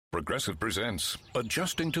Progressive presents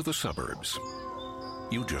Adjusting to the Suburbs.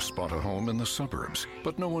 You just bought a home in the suburbs,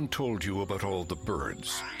 but no one told you about all the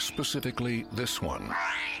birds, specifically this one,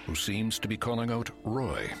 who seems to be calling out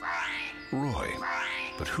Roy. Roy.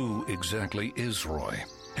 But who exactly is Roy?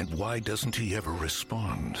 And why doesn't he ever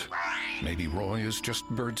respond? Maybe Roy is just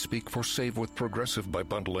bird speak for save with Progressive by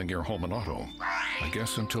bundling your home and auto. I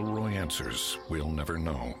guess until Roy answers, we'll never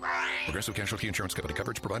know. Progressive Casualty Insurance Company.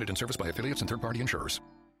 Coverage provided in service by affiliates and third-party insurers.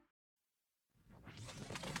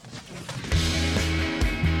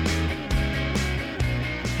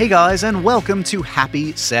 Hey guys, and welcome to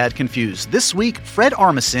Happy, Sad, Confused. This week, Fred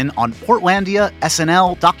Armisen on Portlandia,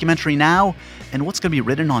 SNL, Documentary Now, and what's going to be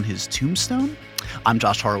written on his tombstone? I'm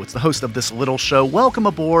Josh Horowitz, the host of this little show. Welcome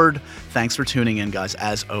aboard. Thanks for tuning in, guys,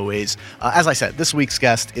 as always. As I said, this week's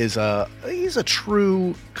guest is he's a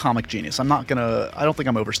true comic genius. I don't think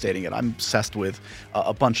I'm overstating it. I'm obsessed with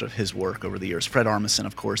a bunch of his work over the years. Fred Armisen,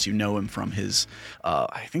 of course, you know him from his,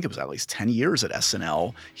 I think it was at least 10 years at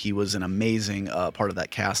SNL. He was an amazing part of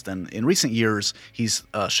that cast. And in recent years, he's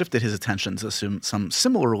shifted his attention to some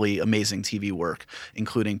similarly amazing TV work,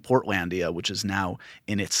 including Portlandia, which is now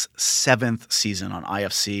in its 7th season on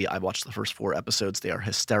IFC. I watched the first 4 episodes. They are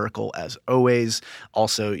hysterical as always.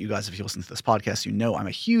 Also, you guys, if you listen to this podcast, you know I'm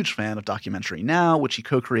a huge fan of Documentary Now, which he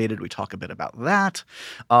co-created. We talk a bit about that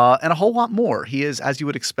and a whole lot more. He is, as you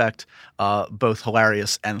would expect, both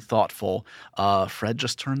hilarious and thoughtful. Fred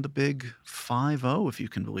just turned the big 5-0, if you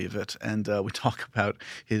can believe it. And we talk about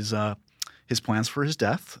his plans for his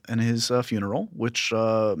death and his funeral, which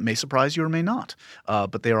may surprise you or may not.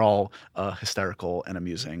 But they are all hysterical and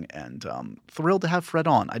amusing, and thrilled to have Fred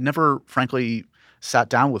on. I'd never, frankly, sat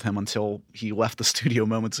down with him until he left the studio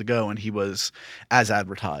moments ago, and he was, as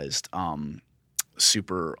advertised,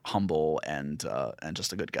 super humble and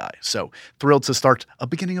just a good guy. So thrilled to start a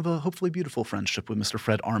beginning of a hopefully beautiful friendship with Mr.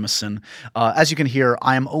 Fred Armisen. As you can hear,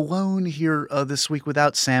 I am alone here this week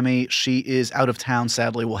without Sammy. She is out of town,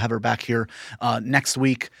 sadly. We'll have her back here next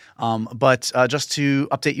week. But just to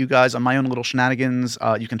update you guys on my own little shenanigans,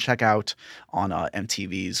 you can check out on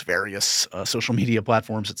MTV's various social media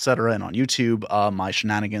platforms, etc., and on YouTube, my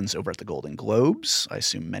shenanigans over at the Golden Globes. I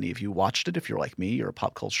assume many of you watched it. If you're like me, you're a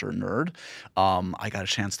pop culture nerd. I got a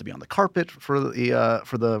chance to be on the carpet for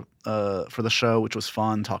the show, which was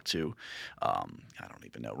fun. Talked to I don't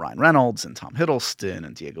even know, Ryan Reynolds and Tom Hiddleston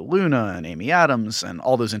and Diego Luna and Amy Adams, and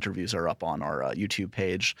all those interviews are up on our YouTube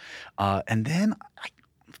page. And then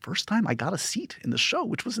first time I got a seat in the show,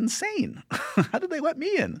 which was insane. How did they let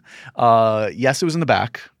me in? Yes, it was in the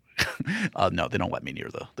back. No, they don't let me near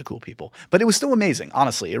the cool people. But it was still amazing.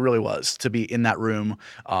 Honestly, it really was to be in that room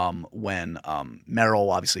when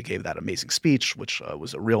Meryl obviously gave that amazing speech, which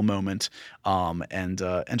was a real moment. And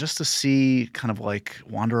just to see kind of like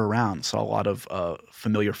wander around, saw a lot of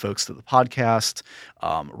familiar folks to the podcast,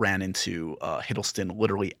 ran into Hiddleston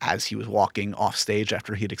literally as he was walking off stage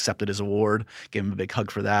after he had accepted his award, gave him a big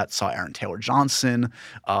hug for that, saw Aaron Taylor Johnson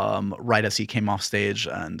right as he came off stage.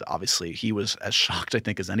 And obviously he was as shocked, I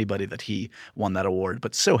think, as anybody that he won that award,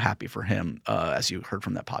 but so happy for him, as you heard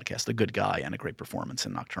from that podcast, a good guy and a great performance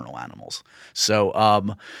in Nocturnal Animals. So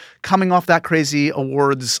coming off that crazy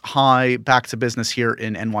awards high, back to business here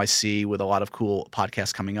in NYC with a lot of cool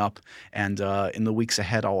podcasts coming up. And in the weeks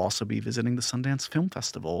ahead, I'll also be visiting the Sundance Film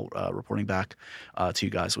Festival, reporting back to you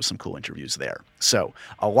guys with some cool interviews there. So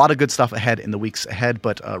a lot of good stuff ahead in the weeks ahead,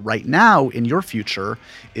 but right now in your future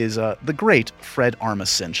is the great Fred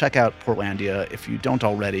Armisen. Check out Portlandia if you don't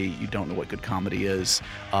already. You don't know what good comedy is,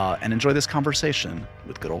 and enjoy this conversation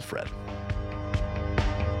with good old Fred.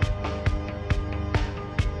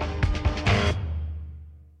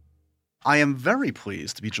 I am very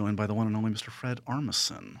pleased to be joined by the one and only Mr. Fred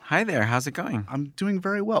Armisen. Hi there. How's it going? I'm doing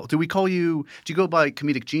very well. Do you go by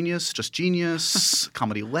comedic genius, just genius,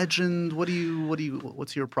 comedy legend?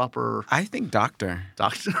 What's your proper? I think doctor.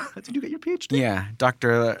 Doctor? Did you get your PhD? Yeah,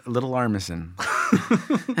 Dr. Little Armisen.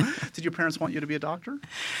 Did your parents want you to be a doctor?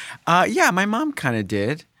 Yeah, my mom kind of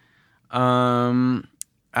did. I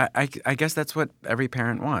guess that's what every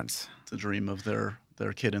parent wants. It's a dream of their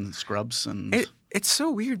kid in scrubs and. It's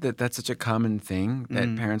so weird that that's such a common thing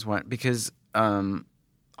that parents want because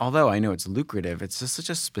although I know it's lucrative, it's just such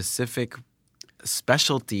a specific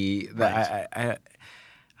specialty that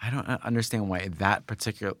I don't understand why that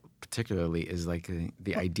particularly is like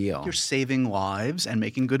the ideal. You're saving lives and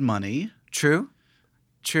making good money. True.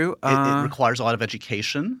 It requires a lot of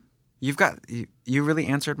education. You really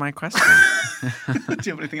answered my question. Do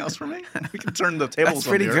you have anything else for me? We can turn the tables. That's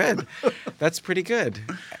pretty good. That's pretty good.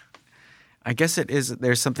 I guess it is.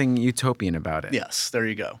 There's something utopian about it. Yes, there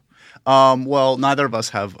you go. Well, neither of us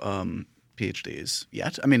have PhDs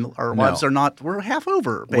yet. I mean, our lives are not. We're half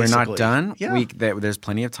over. Basically. We're not done. Yeah. There's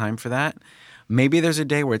plenty of time for that. Maybe there's a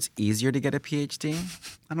day where it's easier to get a PhD.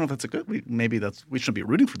 I don't know if that's a good. We shouldn't be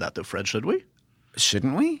rooting for that though, Fred. Should we?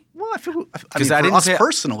 Shouldn't we? Well, I mean, didn't us say,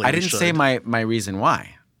 personally, I didn't say my reason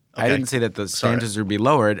why. Okay. I didn't say that the standards would be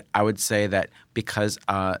lowered. I would say that because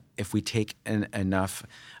if we take enough,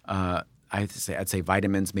 I'd say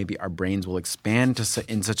vitamins, maybe our brains will expand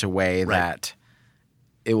in such a way that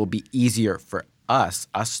it will be easier for us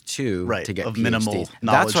two, to get of PhDs. minimal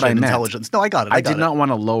knowledge That's what I and meant. intelligence. No, I got it. I did not want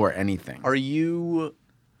to lower anything. Are you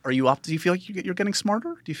do you feel like you're getting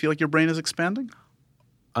smarter? Do you feel like your brain is expanding?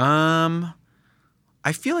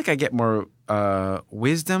 I feel like I get more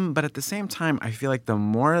wisdom, but at the same time, I feel like the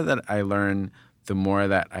more that I learn, the more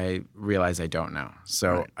that I realize I don't know.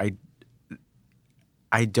 So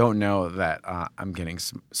I don't know that I'm getting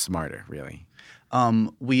smarter, really.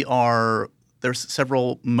 There's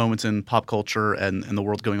several moments in pop culture and the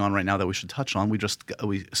world going on right now that we should touch on. We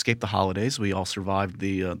escaped the holidays. We all survived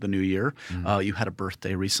the new year. Mm-hmm. You had a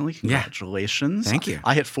birthday recently. Congratulations. Thank you.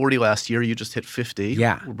 I hit 40 last year. You just hit 50.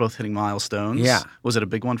 Yeah. We're both hitting milestones. Yeah. Was it a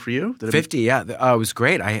big one for you? 50, yeah. It was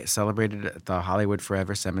great. I celebrated at the Hollywood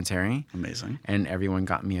Forever Cemetery. Amazing. And everyone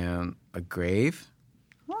got me a grave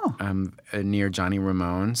near Johnny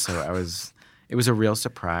Ramone. So it was a real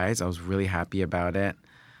surprise. I was really happy about it.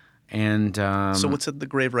 And so what's at the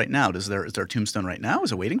grave right now? Is there a tombstone right now?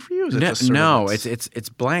 Is it waiting for you? Is it it's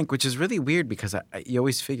blank, which is really weird because you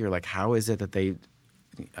always figure like how is it that they,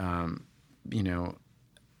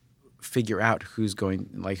 figure out who's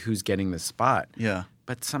getting the spot? Yeah.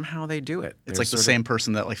 But somehow they do it. It's like the same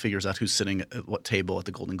person that figures out who's sitting at what table at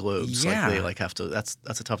the Golden Globes. Yeah. They have to. That's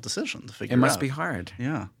a tough decision to figure out. It must be hard.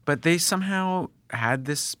 Yeah. But they somehow had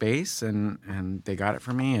this space and they got it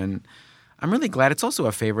for me and. I'm really glad. It's also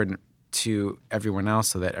a favor to everyone else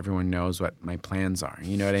so that everyone knows what my plans are.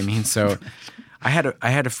 You know what I mean? So I had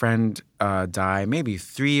a friend die maybe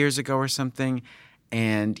 3 years ago or something,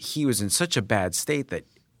 and he was in such a bad state that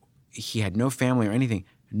he had no family or anything.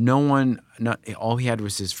 All he had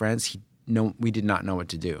was his friends. We did not know what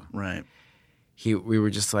to do. Right. We were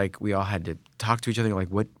just like, we all had to talk to each other like,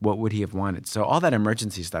 what would he have wanted? So all that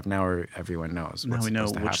emergency stuff, now everyone knows. Now we know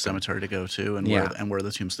which cemetery to go to and where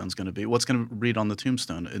the tombstone's going to be. What's going to read on the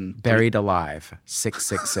tombstone? Buried alive,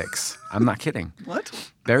 666. I'm not kidding.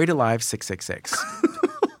 What? Buried alive, 666.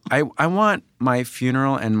 I want my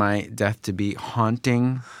funeral and my death to be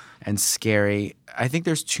haunting and scary. I think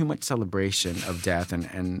there's too much celebration of death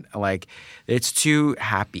and like it's too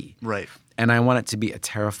happy. Right. And I want it to be a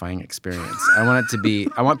terrifying experience. I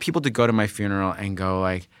want people to go to my funeral and go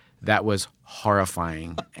like, that was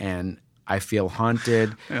horrifying and I feel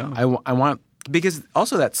haunted. Yeah. I want, because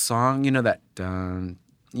also that song, that dun,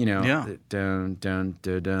 dun, dun, dun,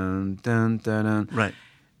 dun, dun, dun. Right.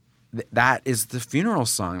 That is the funeral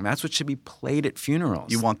song. That's what should be played at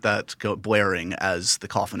funerals. You want that to go blaring as the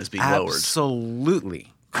coffin is being lowered. Absolutely.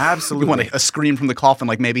 You want a scream from the coffin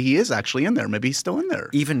like maybe he is actually in there. Maybe he's still in there.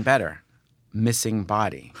 Even better. Missing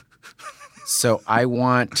body. So I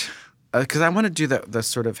want, because I want to do the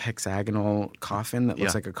sort of hexagonal coffin that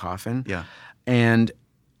looks like a coffin. Yeah. And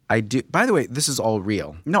I do, by the way, this is all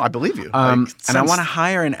real. No, I believe you. And I want to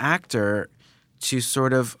hire an actor to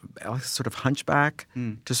sort of hunchback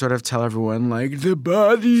to sort of tell everyone like, the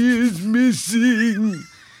body is missing.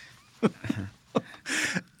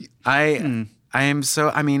 I'm so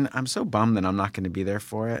bummed that I'm not going to be there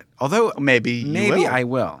for it. Although maybe I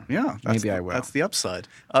will. Yeah, maybe I will. That's the upside.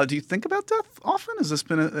 Do you think about death often? Has this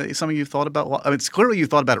been something you've thought about? I mean, it's clearly you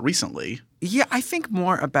thought about it recently. Yeah, I think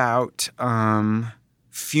more about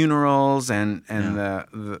funerals and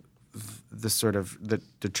the sort of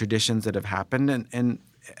the traditions that have happened in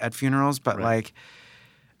at funerals, but like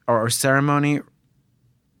or ceremony.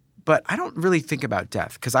 But I don't really think about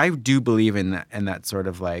death because I do believe in that sort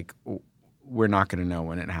of like. We're not going to know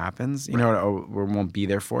when it happens, or we won't be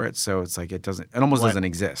there for it. So it's like it almost doesn't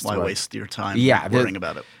exist. Why waste your time worrying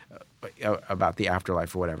about it? About the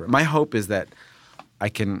afterlife or whatever. My hope is that I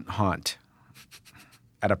can haunt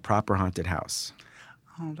at a proper haunted house.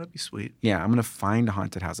 Oh, that'd be sweet. Yeah, I'm going to find a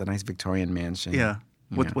haunted house, a nice Victorian mansion. Yeah.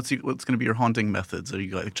 What's going to be your haunting methods? Are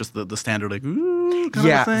you like just the standard like ooh kind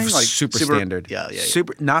of thing? Like super standard. Yeah.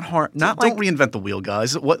 Super not hard. Not don't reinvent the wheel,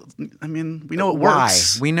 guys. We know it why.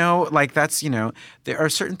 works. We know like that's there are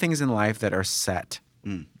certain things in life that are set.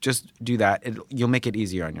 Just do that. You'll make it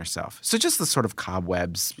easier on yourself. So just the sort of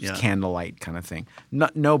cobwebs, candlelight kind of thing.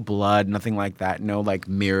 No blood, nothing like that. No like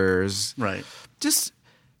mirrors. Right. Just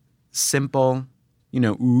simple.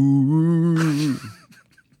 Ooh,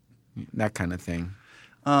 that kind of thing.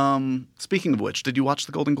 Speaking of which, did you watch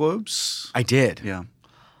the Golden Globes? I did. Yeah.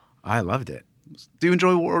 I loved it. Do you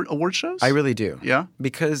enjoy award shows? I really do. Yeah?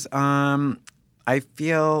 Because I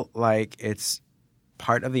feel like it's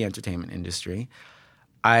part of the entertainment industry.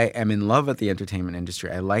 I am in love with the entertainment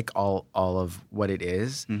industry. I like all of what it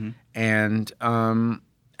is, and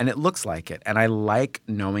it looks like it. And I like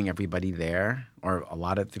knowing everybody there, or a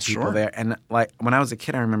lot of the people there. And like when I was a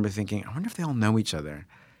kid, I remember thinking, I wonder if they all know each other.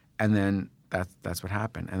 And then that's what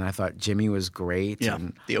happened. And I thought Jimmy was great. Yeah,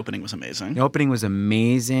 and the opening was amazing. the opening was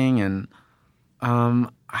amazing, and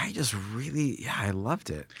I just really, I loved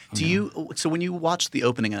it. So when you watched the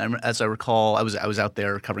opening, and as I recall, I was out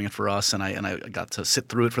there covering it for us, and I got to sit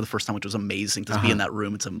through it for the first time, which was amazing to be in that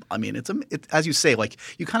room. It's as you say, like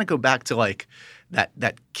you kind of go back to like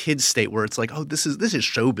that kid state where it's like, oh, this is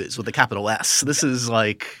showbiz with a capital S. This is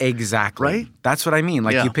like Exactly. right. That's what I mean.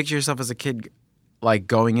 Like Yeah. you picture yourself as a kid, like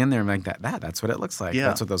going in there and like that's what it looks like. Yeah.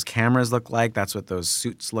 That's what those cameras look like. That's what those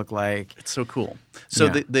suits look like. It's so cool. So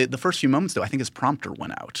Yeah. the first few moments though, I think his prompter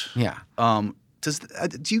went out. Yeah.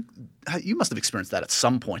 You must have experienced that at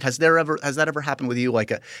some point. Has that ever happened with you?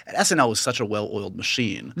 Like SNL was such a well-oiled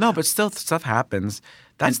machine. No, but still stuff happens.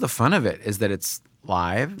 That's the fun of it, is that it's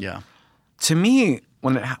live. Yeah. To me,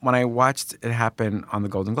 when I watched it happen on the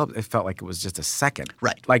Golden Globes, it felt like it was just a second.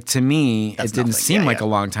 Right. Like to me, That's it didn't nothing. seem Yeah, like yeah. a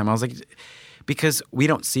long time. I was like, because we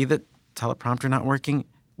don't see the teleprompter not working.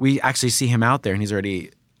 We actually see him out there, and he's already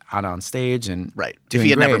out on stage and Right. doing If he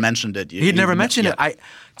had never great. mentioned it, He'd never mentioned yeah. it.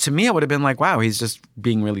 To me, I would have been like, wow, he's just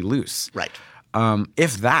being really loose. Right.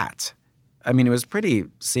 If that, I mean, it was pretty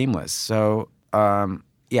seamless. So,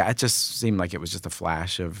 yeah, it just seemed like it was just a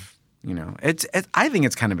flash of, I think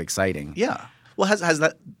it's kind of exciting. Yeah. Well, has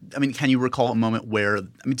that? I mean, can you recall a moment where? I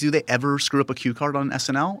mean, do they ever screw up a cue card on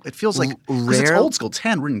SNL? It feels like because it's Rare- old school. It's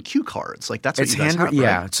handwritten cue cards. Like that's what It's you guys have,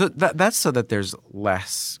 yeah. right? So that's so that there's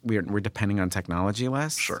less. We're depending on technology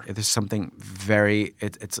less. Sure. There's something very.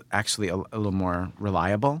 It's actually a little more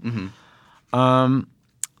reliable.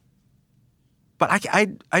 But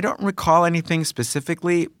I don't recall anything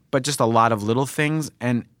specifically, but just a lot of little things,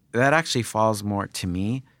 and that actually falls more to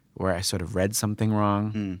me, where I sort of read something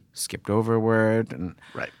wrong, skipped over a word, and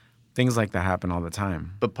Right. things like that happen all the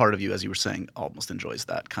time. But part of you, as you were saying, almost enjoys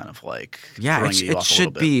that kind of like Yeah, throwing it you off a should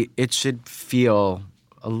little bit. be. It should feel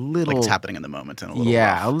a little Like it's happening in the moment and a little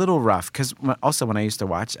yeah, rough. a little rough. Because also when I used to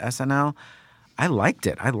watch SNL, I liked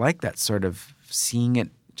it. I liked that sort of seeing it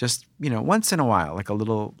just once in a while, like a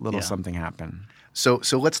little Yeah. something happen. So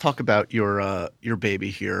let's talk about your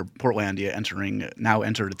baby here, Portlandia, now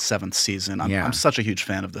entered its 7th season. I'm such a huge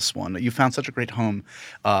fan of this one. You found such a great home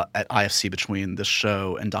at IFC between this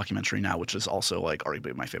show and Documentary Now, which is also like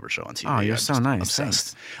arguably my favorite show on TV. Oh, you're I'm so just nice.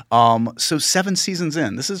 obsessed. So 7 seasons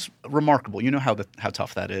in, this is remarkable. You know how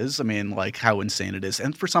tough that is. I mean, like how insane it is,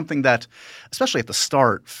 and for something that, especially at the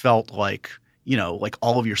start, felt like. Like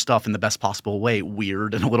all of your stuff in the best possible way,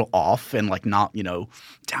 weird and a little off and like not,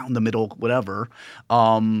 down the middle, whatever.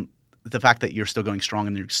 The fact that you're still going strong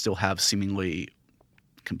and you still have seemingly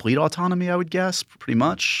complete autonomy, I would guess, pretty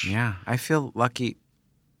much. Yeah, I feel lucky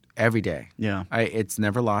every day. Yeah. It's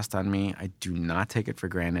never lost on me. I do not take it for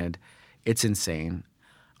granted. It's insane.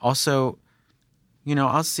 Also,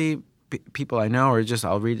 I'll see people I know, or just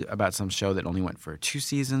I'll read about some show that only went for 2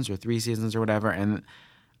 seasons or 3 seasons or whatever, and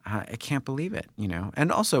I can't believe it,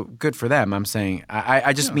 And also, good for them. I'm saying,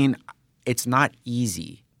 I just mean it's not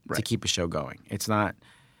easy to Right. keep a show going. It's not,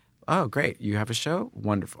 oh, great, you have a show?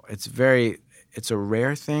 Wonderful. It's a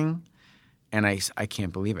rare thing, and I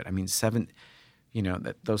can't believe it. I mean,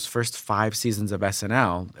 those first 5 seasons of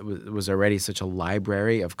SNL, it was already such a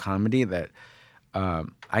library of comedy that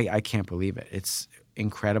I can't believe it. It's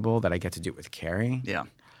incredible that I get to do it with Carrie. Yeah.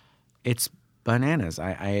 It's bananas.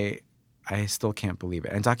 I still can't believe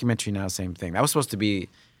it. And Documentary Now, same thing. That was supposed to be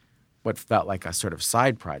what felt like a sort of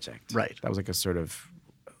side project. Right. That was like a sort of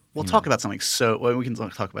We'll talk about something we can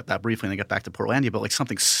talk about that briefly and then get back to Portlandia, but like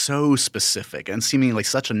something so specific and seemingly like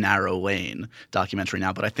such a narrow lane, Documentary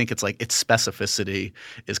Now. But I think it's like its specificity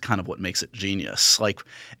is kind of what makes it genius. Like,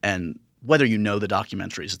 and whether you know the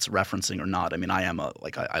documentaries it's referencing or not, I mean, I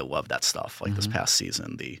love that stuff. Like this past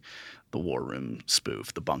season, the War Room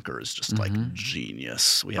spoof, The Bunker is just like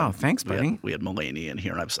genius. Thanks, buddy. We had Mulaney in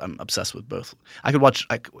here, and I'm obsessed with both. I could watch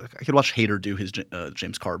Hader do his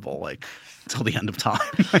James Carville like till the end of time.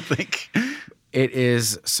 I think it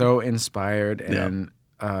is so inspired, and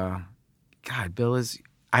God, Bill is.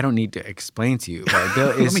 I don't need to explain to you, but Bill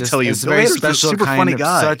is me tell you, is a Bill very Hader's a special super kind funny of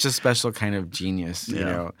guy. such a special kind of genius.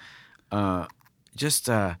 Yeah.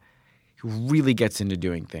 really gets into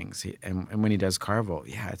doing things. And when he does Carvel,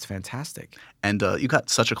 yeah, it's fantastic. And you got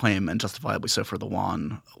such acclaim, and justifiably so, for the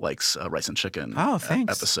Juan Likes Rice and Chicken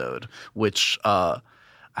episode, which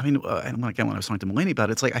and again, when I was talking to Mulaney about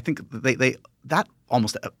it, it's like I think they that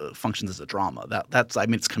almost functions as a drama. That's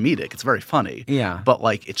it's comedic. It's very funny. Yeah. But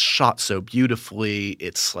like it's shot so beautifully.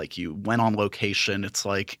 It's like you went on location. It's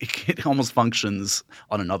like it almost functions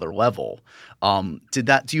on another level. Do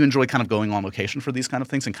you enjoy kind of going on location for these kind of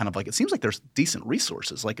things, and kind of like it seems like there's decent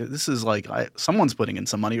resources. Like this is like someone's putting in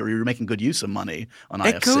some money, or you're making good use of money on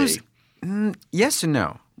IFC. It goes yes and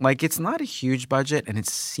no. Like it's not a huge budget, and it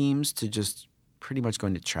seems to just pretty much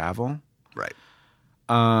going to travel. Right.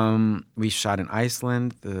 We shot in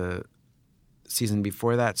Iceland the season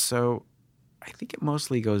before that, so I think it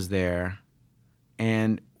mostly goes there.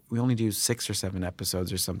 And we only do 6 or 7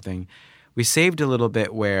 episodes or something. We saved a little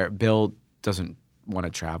bit where Bill doesn't want to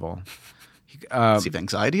travel. Does he have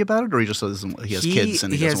anxiety about it, or he just doesn't? He has kids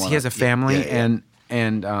and he has a family, and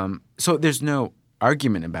so there's no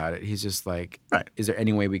argument about it. He's just like, right. Is there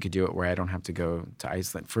any way we could do it where I don't have to go to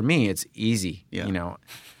Iceland? For me, it's easy, you know.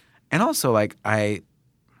 And also, like, I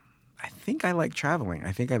think I like traveling.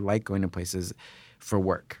 I think I like going to places for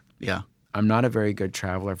work. Yeah. I'm not a very good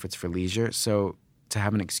traveler if it's for leisure. So to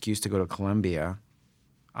have an excuse to go to Colombia,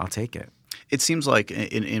 I'll take it. It seems like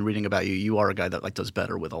in reading about you, you are a guy that like does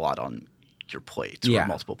better with a lot on your plate, or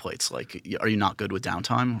multiple plates. Like, are you not good with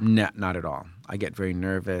downtime? No, not at all. I get very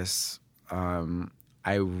nervous.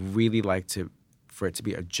 I really like for it to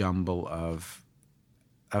be a jumble of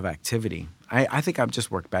activity. I think I just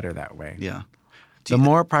work better that way. Yeah. The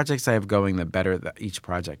more projects I have going, the better each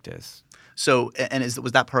project is. So, and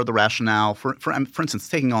was that part of the rationale for instance,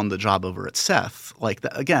 taking on the job over at Seth? Like,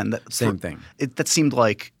 same thing. That seemed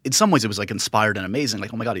like, in some ways, it was like inspired and amazing.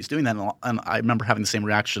 Like, oh my God, he's doing that. And I remember having the same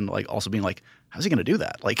reaction, like also being like, how's he going to do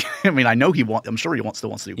that? Like, I mean, I know I'm sure he still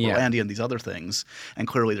wants to do Portlandia and these other things. And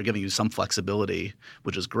clearly they're giving you some flexibility,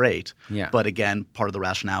 which is great. Yeah. But again, part of the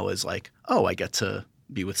rationale is like, oh, I get to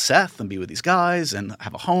be with Seth and be with these guys and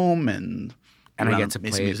have a home and I get to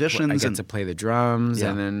play musicians. I get to play the drums,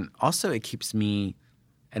 and then also it keeps me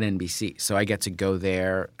at NBC. So I get to go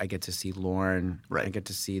there. I get to see Lorne. Right. I get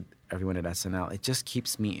to see everyone at SNL. It just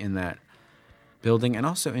keeps me in that building, and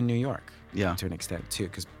also in New York, to an extent too,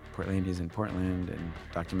 because Portlandia is in Portland, and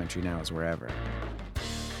Documentary Now is wherever.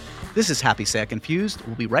 This is Happy Sad Confused.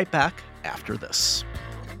 We'll be right back after this.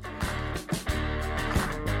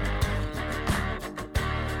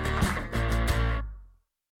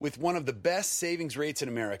 With one of the best savings rates in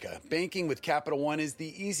America, banking with Capital One is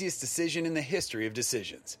the easiest decision in the history of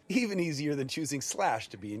decisions. Even easier than choosing Slash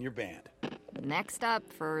to be in your band. Next up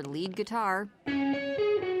for lead guitar.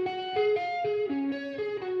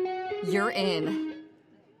 You're in.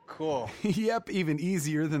 Cool. Yep, even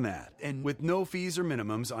easier than that. And with no fees or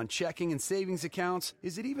minimums on checking and savings accounts,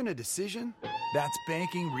 is it even a decision? That's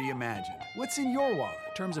banking reimagined. What's in your wallet?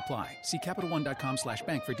 Terms apply. See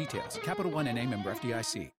CapitalOne.com/bank for details. Capital One N.A. member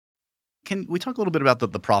FDIC. Can we talk a little bit about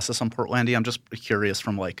the process on Portlandia? I'm just curious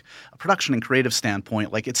from like a production and creative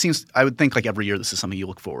standpoint. Like it seems, I would think like every year this is something you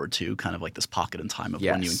look forward to, kind of like this pocket in time of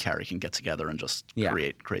when you and Carrie can get together and just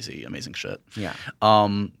create crazy, amazing shit. Yeah.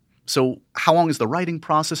 So how long is the writing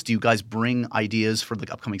process? Do you guys bring ideas for the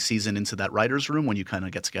upcoming season into that writer's room when you kind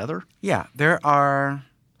of get together? Yeah, there are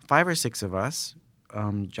 5 or 6 of us.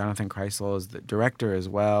 Jonathan Kreisel is the director as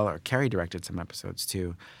well, or Carrie directed some episodes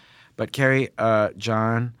too. But Carrie,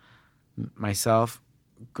 John, myself,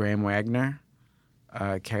 Graham Wagner,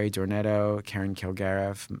 Carrie Dornetto, Karen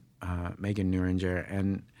Kilgariff, Megan Nuringer,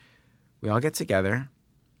 and we all get together.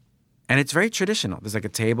 And it's very traditional. There's like a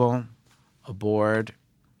table, a board,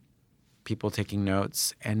 people taking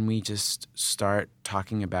notes, and we just start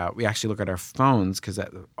talking about – we actually look at our phones because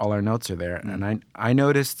all our notes are there. Mm-hmm. And I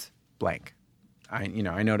noticed blank. I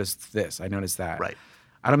noticed this. I noticed that. Right.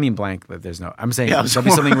 I don't mean blank, but there's no – I'm saying there'll be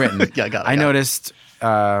something written. Yeah, I got it. I noticed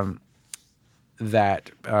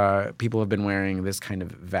that people have been wearing this kind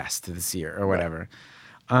of vest this year or whatever.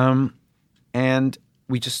 Right. And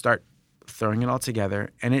we just start throwing it all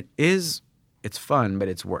together. And it's fun, but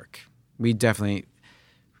it's work. We definitely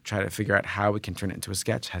try to figure out how we can turn it into a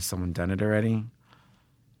sketch. Has someone done it already?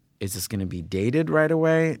 Is this going to be dated right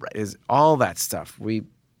away? Right. Is all that stuff. We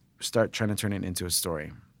start trying to turn it into a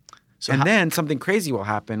story. Then something crazy will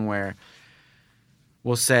happen where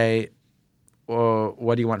we'll say, well,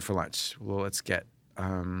 what do you want for lunch? Well, let's get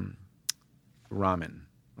ramen.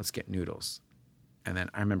 Let's get noodles. And then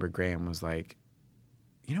I remember Graham was like,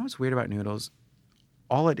 you know what's weird about noodles?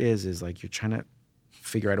 All it is like you're trying to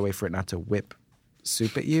figure out a way for it not to whip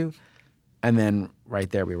soup at you and then right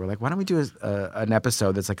there. We were like, why don't we do an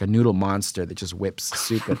episode that's like a noodle monster that just whips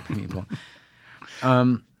soup at people?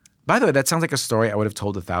 By the way, that sounds like a story I would have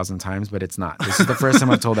told 1,000 times, but it's not. This is the first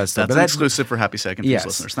time I've told that story. That's exclusive for Happy Sad Confused Yes.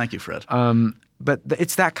 listeners. Thank you, Fred. But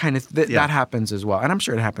it's that kind of that happens as well, and I'm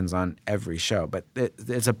sure it happens on every show. But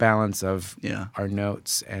it's a balance of our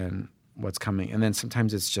notes and what's coming, and then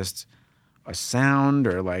sometimes it's just a sound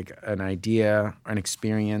or like an idea or an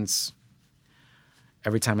experience.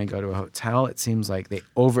 Every time I go to a hotel, it seems like they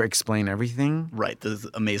over-explain everything. Right. The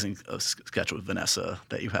amazing sketch with Vanessa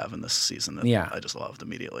that you have in this season that I just loved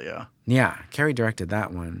immediately, Yeah. Carrie directed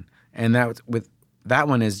that one. And that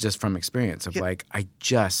one is just from experience of like, I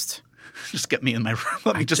just get me in my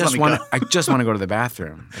room. I just want to go to the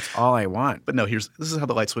bathroom. That's all I want. But no, this is how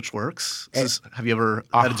the light switch works. Have you ever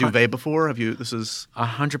had a duvet before? This is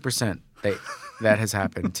 100% that has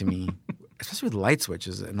happened to me. Especially with light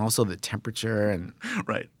switches and also the temperature and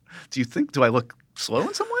right. Do I look slow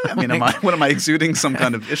in some way? I mean, what am I exuding some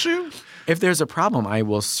kind of issue? If there's a problem, I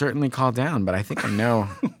will certainly call down, but I think I know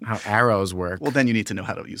how arrows work. Well, then you need to know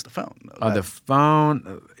how to use the phone. The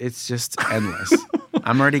phone, it's just endless.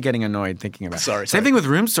 I'm already getting annoyed thinking about it. Sorry. Same thing with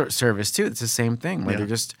room service too. It's the same thing where they're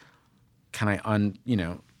just, can I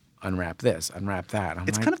unwrap this, unwrap that.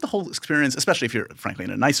 It's kind of the whole experience, especially if you're, frankly,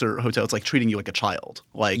 in a nicer hotel. It's like treating you like a child.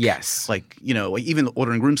 Like yes, like like even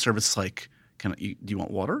ordering room service. It's like, do you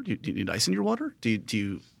want water? Do you need ice in your water? Do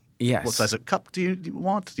you? Yes. What size of cup do you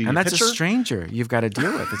want? Do you and need that's a a stranger you've got to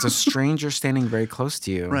deal with. It's a stranger standing very close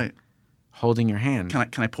to you, right? Holding your hand.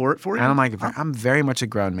 Can I pour it for you? And I'm very much a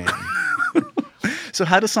grown man. So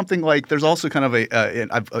how does something like – there's also kind of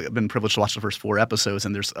I've been privileged to watch the first 4 episodes,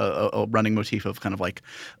 and there's a running motif of kind of like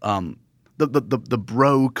the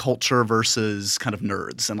bro culture versus kind of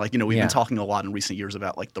nerds. And like, we've been talking a lot in recent years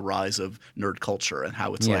about like the rise of nerd culture and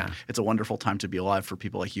how it's like it's a wonderful time to be alive for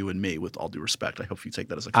people like you and me, with all due respect. I hope you take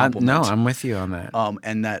that as a compliment. No, I'm with you on that.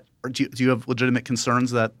 And that do you have legitimate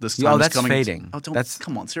concerns that this time is coming? Fading.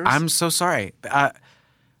 Come on, seriously? I'm so sorry.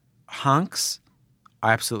 Hunks,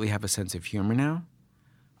 I absolutely have a sense of humor now.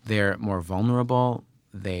 They're more vulnerable.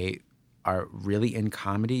 They are really in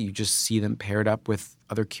comedy. You just see them paired up with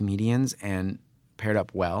other comedians and paired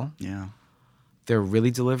up well. Yeah. They're really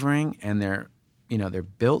delivering, and they're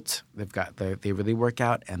built. They really work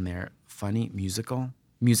out, and they're funny music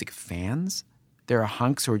fans. There are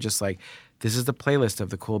hunks who are just like, this is the playlist of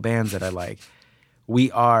the cool bands that I like.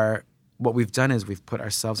 What we've done is we've put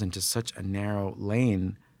ourselves into such a narrow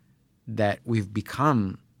lane that we've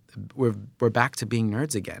become we're back to being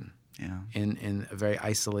nerds again. Yeah. In a very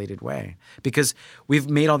isolated way. Because we've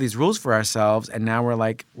made all these rules for ourselves, and now we're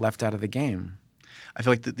like left out of the game. I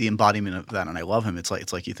feel like the embodiment of that, and I love him. It's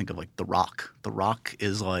like you think of like The Rock. The Rock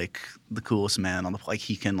is like the coolest man on the like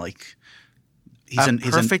he can like he's a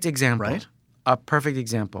perfect example. Right? A perfect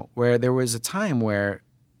example where there was a time where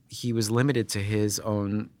he was limited to his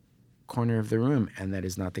own corner of the room, and that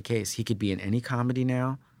is not the case. He could be in any comedy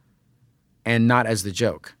now, and not as the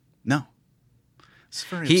joke. No. It's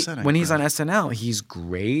very upsetting. When he's on SNL, he's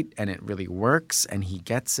great, and it really works, and he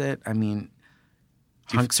gets it. I mean,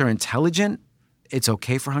 hunks are intelligent. It's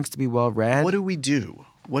okay for hunks to be well-read. What do we do?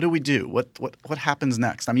 What happens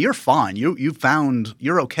next? I mean, you're fine.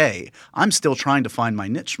 You're okay. I'm still trying to find my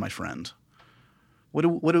niche, my friend.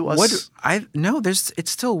 It's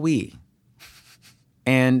still we.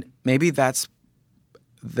 And maybe that's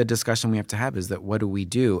the discussion we have to have, is that what do we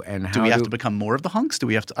do, and how do we have to become more of the hunks? Do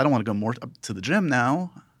we have to? I don't want to go more to the gym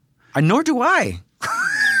now. Nor do I.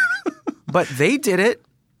 But they did it,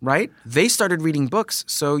 right? They started reading books.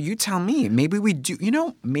 So you tell me. Maybe we do.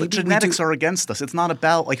 Maybe but genetics are against us. It's not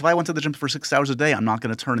about like if I went to the gym for 6 hours a day, I'm not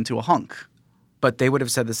going to turn into a hunk. But they would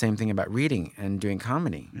have said the same thing about reading and doing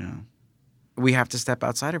comedy. Yeah. We have to step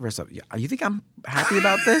outside of ourselves. You think I'm happy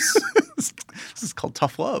about this? This is called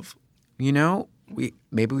tough love.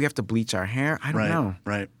 Maybe we have to bleach our hair. I don't know.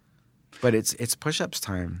 Right. But it's push-ups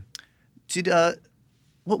time.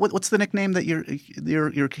 What's the nickname that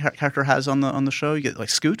your character has on the show? You get like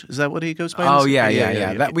Scoot? Is that what he goes by? Oh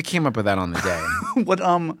yeah. That we came up with that on the day.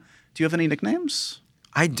 Do you have any nicknames?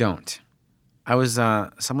 I don't. I was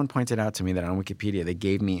someone pointed out to me that on Wikipedia they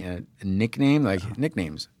gave me a nickname, like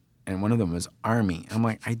nicknames, and one of them was Army. I'm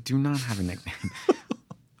like, I do not have a nickname.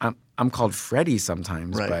 I'm called Freddie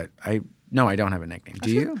sometimes, but I don't have a nickname. Do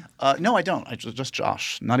you? No, I don't. Just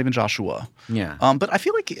Josh. Not even Joshua. Yeah. But I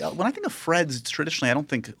feel like when I think of Freds, traditionally, I don't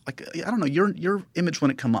think like I don't know your image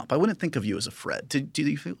wouldn't come up. I wouldn't think of you as a Fred. Do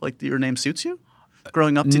you feel like your name suits you?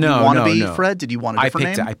 Growing up, did you want to be Fred? Did you want a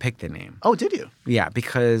different name? I picked the name. Oh, did you? Yeah,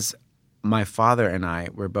 because my father and I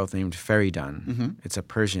were both named Feridun. Mm-hmm. It's a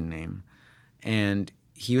Persian name, and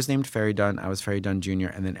he was named Ferry Dunn, I was Ferry Dunn Jr.,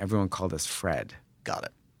 and then everyone called us Fred Got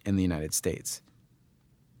it. in the United States.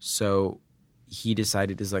 So he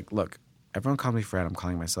decided, is like, look, everyone called me Fred. I'm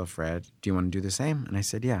calling myself Fred. Do you want to do the same? And I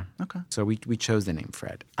said, yeah. Okay. So we chose the name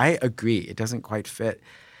Fred. I agree. It doesn't quite fit.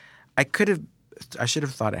 I should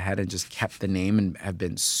have thought ahead and just kept the name and have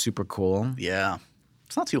been super cool. Yeah.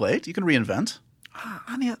 It's not too late. You can reinvent.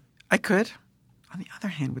 I could. On the other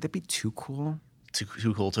hand, would it be too cool?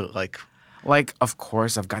 Too cool to like. Like, of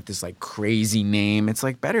course, I've got this like crazy name. It's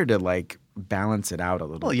like better to like balance it out a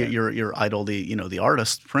little Well, bit. your idol, the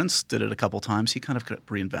artist Prince did it a couple times. He kind of kept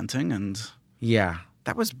reinventing, and Yeah,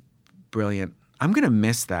 that was brilliant. I'm going to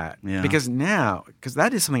miss that. Yeah. Because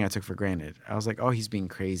that is something I took for granted. I was like, oh, he's being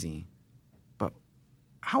crazy. But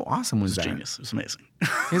how awesome was that? genius. It was amazing.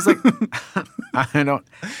 He's like,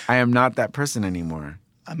 I am not that person anymore.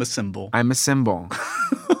 I'm a symbol. I'm a symbol.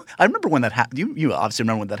 I remember when that happened. You obviously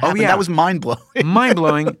remember when that happened. yeah. That was mind blowing. Mind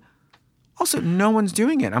blowing. Also, no one's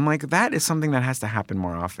doing it. I'm like, that is something that has to happen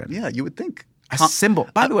more often. Yeah, you would think. A symbol.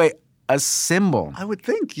 By the way, a symbol. I would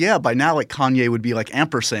think, yeah, by now, like Kanye would be like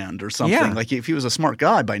ampersand or something. Yeah. Like if he was a smart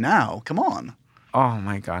guy by now, come on. Oh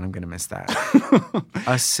my God, I'm going to miss that.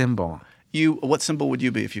 A symbol. What symbol would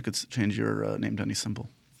you be if you could change your name to any symbol?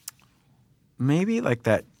 Maybe like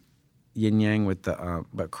that yin yang with the,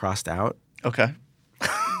 but crossed out. Okay.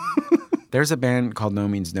 There's a band called No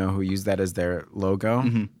Means No who used that as their logo,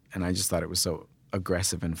 Mm-hmm. and I just thought it was so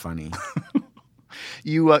aggressive and funny.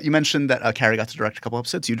 You mentioned that Carrie got to direct a couple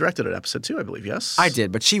episodes. You directed an episode too, I believe, yes? I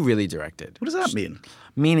did, but she really directed. What does that mean?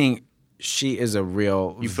 Meaning she is a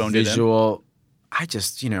real phoned it in? visual. I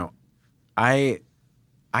just, I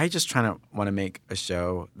just trying to want to make a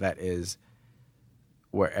show that is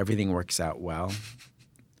where everything works out well.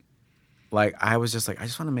 Like I was just like, I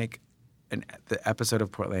just want to make the episode of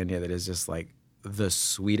Portlandia that is just like the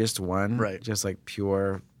sweetest one. Right. Just like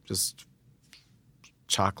pure, just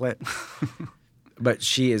chocolate. But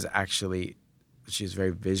she's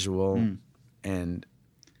very visual and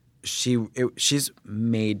she's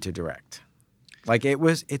made to direct. Like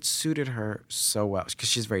it suited her so well because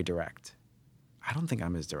she's very direct. I don't think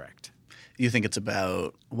I'm as direct. You think it's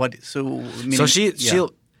about what? So meaning, So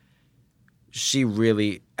she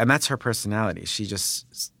really, and that's her personality. She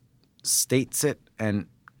just states it and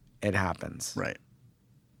it happens. Right.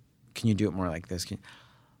 Can you do it more like this?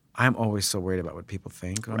 I'm always so worried about what people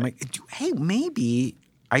think. I'm like, hey, maybe.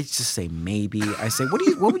 I just say maybe. I say,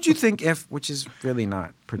 what would you think if? Which is really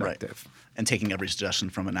not productive. Right. And taking every suggestion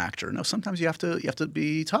from an actor. No, sometimes you have to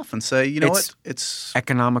be tough and say, you know what? It's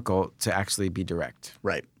economical to actually be direct.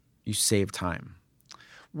 Right. You save time.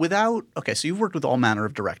 Okay, so you've worked with all manner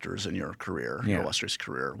of directors in your career, your illustrious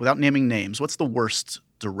career. Without naming names, what's the worst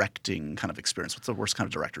directing kind of experience? What's the worst kind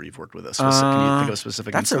of director you've worked with? Can you think of a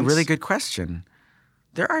specific That's instance? a really good question.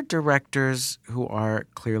 There are directors who are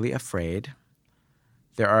clearly afraid.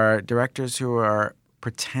 There are directors who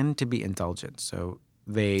pretend to be indulgent. So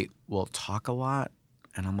they will talk a lot.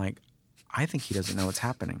 And I'm like, I think he doesn't know what's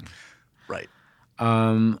happening. Right.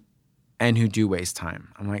 And who do waste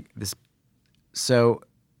time. I'm like, this. So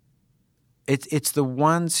it's the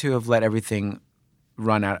ones who have let everything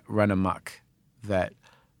run amok that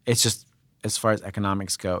it's just, as far as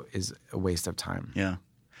economics go, is a waste of time. Yeah.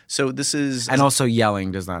 So this is... And also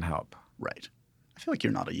yelling does not help. Right. I feel like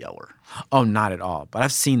you're not a yeller. Oh, not at all. But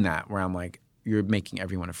I've seen that where I'm like, you're making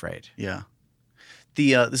everyone afraid. Yeah.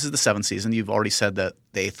 This is the 7th season. You've already said that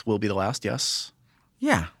the 8th will be the last, yes?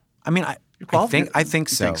 Yeah. I mean, I think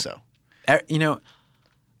so. You think so?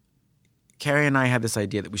 Carrie and I had this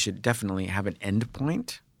idea that we should definitely have an end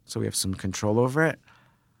point so we have some control over it.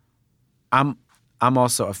 I'm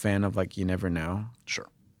also a fan of like, you never know. Sure.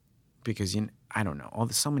 Because I don't know,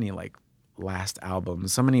 so many like last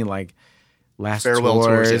albums, so many like last farewell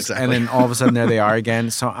tours, exactly. And then all of a sudden there they are again.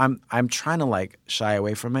 So I'm trying to like shy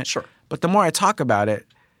away from it. Sure. But the more I talk about it,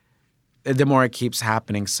 the more it keeps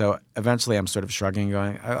happening. So eventually I'm sort of shrugging,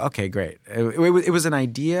 going, okay, great. It was an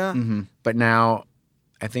idea, but now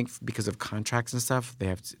I think because of contracts and stuff,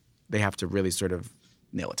 they have to really sort of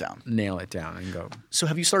nail it down and go. So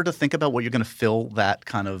have you started to think about what you're going to fill that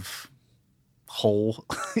kind of hole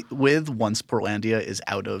with once Portlandia is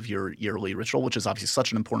out of your yearly ritual, which is obviously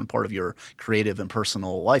such an important part of your creative and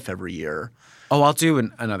personal life every year? Oh, I'll do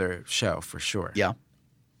another show for sure. Yeah.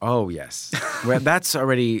 Oh, yes. Well, that's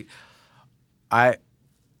already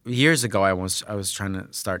years ago I was trying to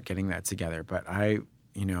start getting that together, but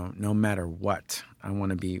no matter what, I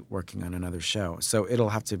want to be working on another show. So it'll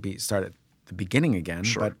have to be start at the beginning again.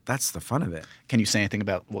 Sure. But that's the fun of it. Can you say anything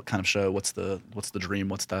about what kind of show? What's the dream?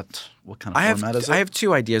 What kind of format is it? I have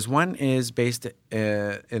two ideas. One is based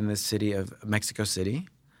in the city of Mexico City,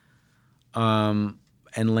 and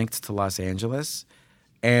linked to Los Angeles.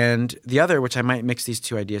 And the other, which I might mix these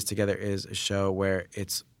two ideas together, is a show where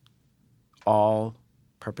it's all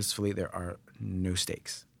purposefully, there are no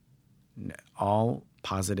stakes, all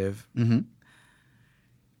positive. Mm-hmm.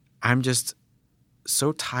 I'm just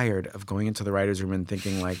so tired of going into the writer's room and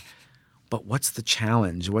thinking like, but what's the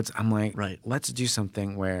challenge? I'm like, Right. Let's do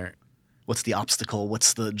something where What's the obstacle?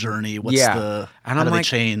 What's the journey? How and I'm do like, they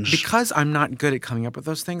change? Because I'm not good at coming up with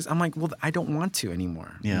those things, I'm like, well, I don't want to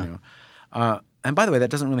anymore. Yeah. You know? And by the way, that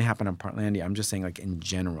doesn't really happen on Portlandia. I'm just saying like in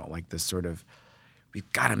general, like this sort of, we've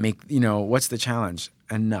got to make, what's the challenge?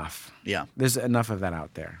 Enough. Yeah. There's enough of that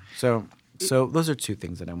out there. So those are two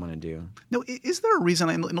things that I want to do. No, is there a reason?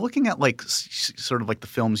 In looking at like sort of like the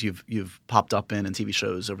films you've popped up in and TV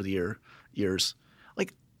shows over the years,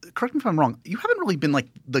 like correct me if I'm wrong, you haven't really been like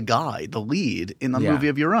the guy, the lead in a Yeah. movie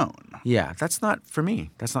of your own. Yeah, that's not for me.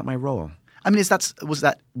 That's not my role. I mean, is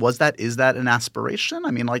that an aspiration?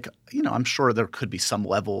 I mean, like I'm sure there could be some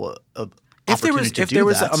level of opportunity to do there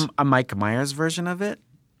was that. a Mike Myers version of it,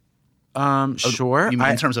 sure. You mean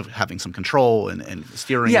in terms of having some control and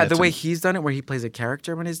steering? Yeah, it the way and- he's done it, where he plays a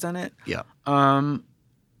character when he's done it. Yeah.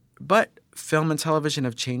 But film and television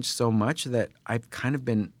have changed so much that I've kind of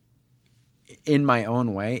been, in my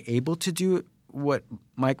own way, able to do what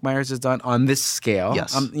Mike Myers has done on this scale.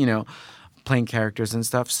 Yes. Playing characters and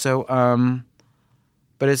stuff. So,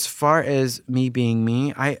 but as far as me being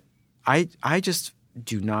me, I just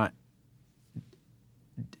do not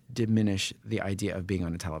diminish the idea of being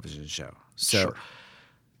on a television show. So Sure.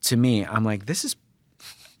 to me, I'm like,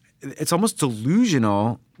 it's almost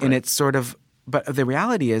delusional in its sort of, but the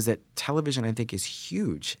reality is that television, I think, is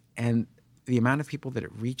huge. And the amount of people that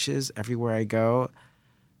it reaches everywhere I go,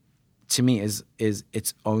 to me, is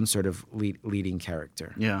its own sort of leading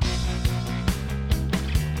character. Yeah.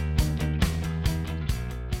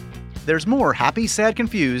 There's more Happy, Sad,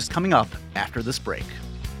 Confused coming up after this break.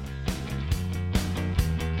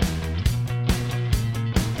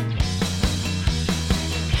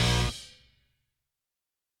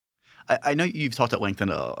 I know you've talked at length on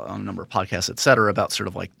a number of podcasts, et cetera, about sort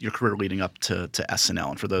of like your career leading up to SNL.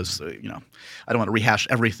 And for those, I don't want to rehash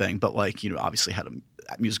everything, but like, obviously had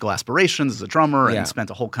musical aspirations as a drummer and spent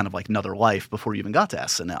a whole kind of like another life before you even got to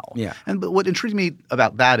SNL. Yeah. But what intrigued me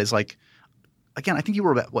about that is like, again, I think you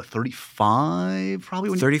were about, 35 probably?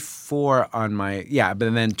 When 34 on my, but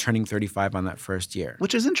then turning 35 on that first year.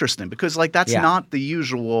 which is interesting because like that's Yeah. not the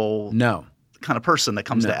usual No. kind of person that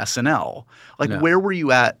comes to SNL. Like No. where were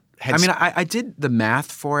you at? I mean, I did the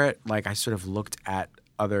math for it. Like I sort of looked at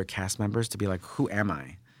other cast members to be like, who am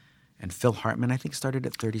I? And Phil Hartman, I think, started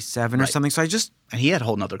at 37 or something. So I just and he had a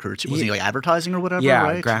whole nother career too. Wasn't he like advertising or whatever? yeah,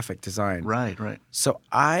 right? graphic design. Right. So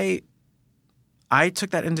I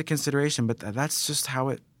took that into consideration, but that's just how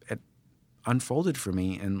it unfolded for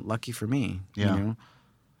me, and lucky for me. Yeah.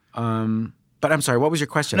 But I'm sorry, what was your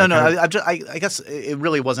question? No. I guess it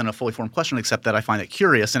really wasn't a fully formed question, except that I find it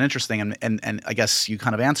curious and interesting, and I guess you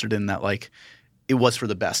kind of answered in that like it was for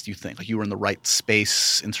the best. You think like you were in the right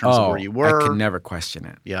space in terms of where you were. I could never question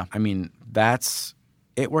it. Yeah. I mean,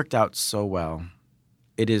 it worked out so well.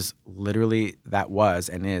 It is literally those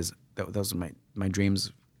are my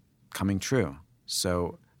dreams coming true.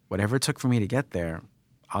 So whatever it took for me to get there,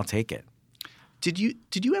 I'll take it. Did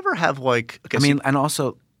you ever have like? Okay, I mean, and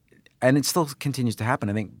also, and it still continues to happen.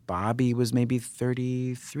 I think Bobby was maybe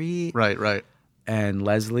 33. right. And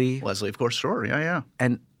Leslie. Leslie, of course, sure, yeah.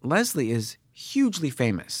 And Leslie is hugely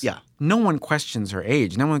famous. Yeah. No one questions her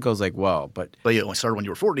age. No one goes like, well, but you only started when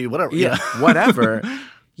you were 40, whatever. yeah, whatever.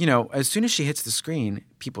 As soon as she hits the screen,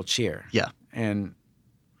 people cheer. Yeah. And,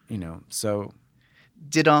 so.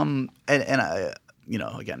 Did and I,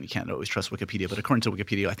 again, you can't always trust Wikipedia, but according to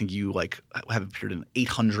Wikipedia, I think you like have appeared in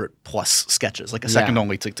 800 plus sketches, like a second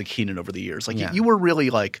only to Keenan over the years. Like you were really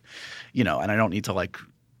like, and I don't need to like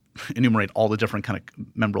enumerate all the different kind of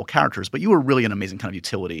memorable characters, but you were really an amazing kind of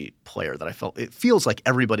utility player that I felt. It feels like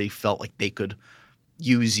everybody felt like they could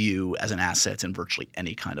use you as an asset in virtually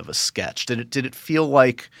any kind of a sketch. Did it feel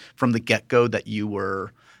like from the get-go that you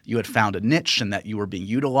had found a niche and that you were being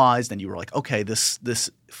utilized and you were like, okay, this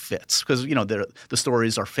fits? Because, the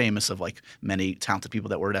stories are famous of like many talented people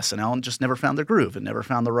that were at SNL and just never found their groove and never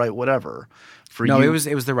found the right whatever. It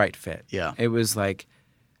was the right fit. Yeah. It was like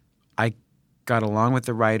I got along with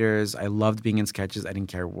the writers. I loved being in sketches. I didn't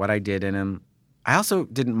care what I did in them. I also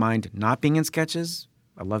didn't mind not being in sketches.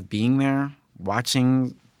 I loved being there,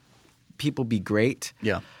 watching people be great.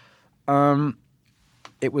 Yeah.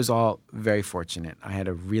 It was all very fortunate. I had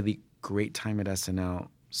a really great time at SNL,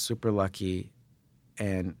 super lucky,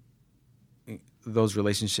 and those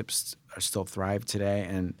relationships are still thrive today.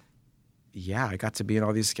 And yeah, I got to be in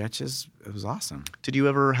all these sketches. It was awesome. Did you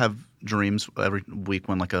ever have dreams every week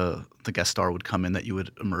when like the guest star would come in that you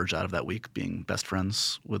would emerge out of that week being best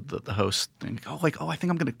friends with the host? And I think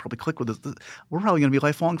I'm going to probably click with this. We're probably going to be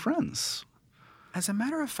lifelong friends. As a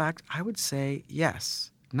matter of fact, I would say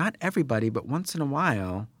yes. Not everybody, but once in a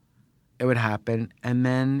while it would happen. And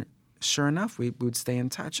then sure enough, we would stay in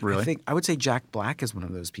touch. Really? I would say Jack Black is one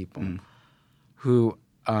of those people who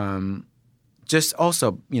just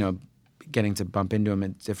also, getting to bump into him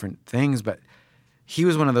at different things. But he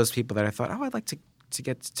was one of those people that I thought, I'd like to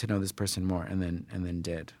get to know this person more, and then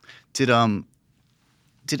did. Did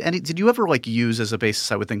you ever like use as a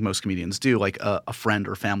basis? I would think most comedians do, like a friend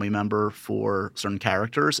or family member for certain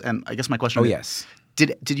characters. And I guess my question: yes.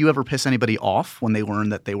 Did you ever piss anybody off when they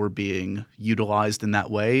learned that they were being utilized in that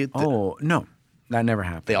way? No, that never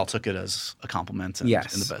happened. They all took it as a compliment, and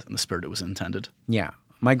Yes. in the spirit it was intended. Yeah,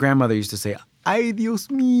 my grandmother used to say "Ay Dios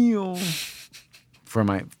mío" for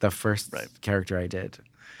the first character I did.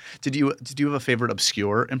 Did you have a favorite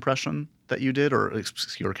obscure impression that you did, or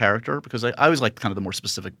obscure character? Because I always like kind of the more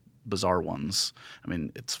specific, bizarre ones. I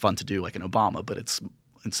mean, it's fun to do like an Obama, but it's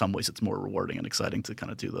in some ways it's more rewarding and exciting to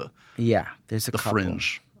kind of do There's a the couple.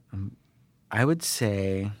 fringe. I would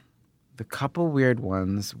say the couple weird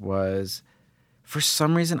ones was, for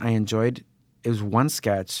some reason I enjoyed, it was one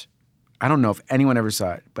sketch. I don't know if anyone ever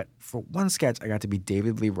saw it, but for one sketch I got to be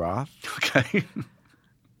David Lee Roth. Okay.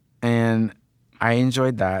 And I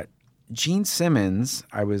enjoyed that. Gene Simmons,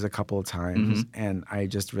 I was a couple of times, and I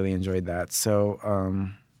just really enjoyed that. So,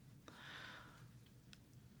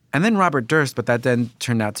 and then Robert Durst, but that then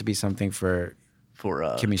turned out to be something for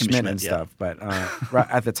Kimmy Schmidt and stuff. But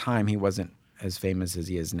at the time, he wasn't as famous as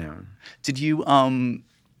he is now. Do you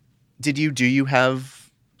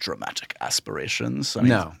have dramatic aspirations? I mean,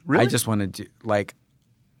 No. Really? I just want to do,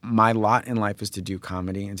 my lot in life is to do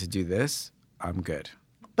comedy, and to do this, I'm good.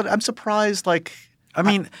 But I'm surprised, I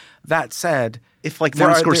mean, that said, if Martin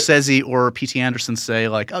Scorsese or P.T. Anderson say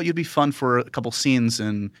you'd be fun for a couple scenes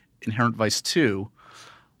in Inherent Vice 2.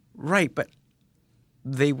 Right, but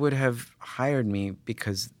they would have hired me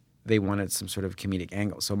because they wanted some sort of comedic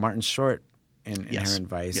angle. So Martin Short in Inherent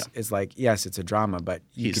Vice is yes, it's a drama, but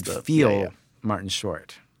you could feel Martin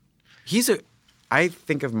Short. I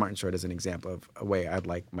think of Martin Short as an example of a way I'd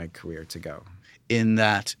like my career to go. In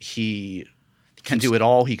that he can do it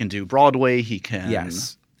all. He can do Broadway. He can.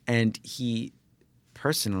 Yes. And he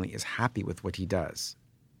personally is happy with what he does.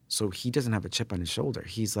 So he doesn't have a chip on his shoulder.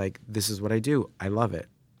 He's like, this is what I do. I love it.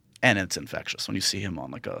 And it's infectious when you see him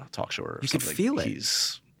on a talk show or you something. You can feel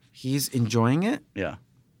it. He's enjoying it. Yeah.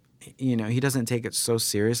 He doesn't take it so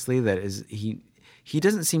seriously he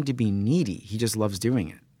doesn't seem to be needy. He just loves doing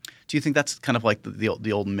it. Do you think that's kind of like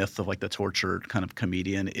the old myth of the tortured kind of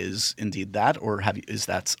comedian is indeed that, or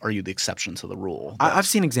are you the exception to the rule? I've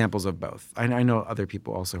seen examples of both. I know other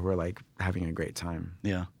people also who are having a great time.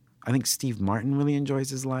 Yeah. I think Steve Martin really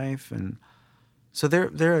enjoys his life, and so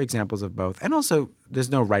there are examples of both. And also, there's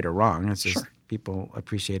no right or wrong. It's just people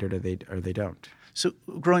appreciate it or they don't. So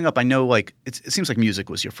growing up, I know it seems like music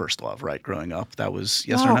was your first love, right? Growing up, that was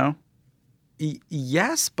yes or no?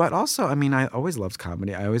 Yes, but also, I mean, I always loved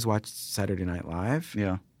comedy. I always watched Saturday Night Live.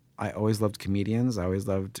 Yeah. I always loved comedians. I always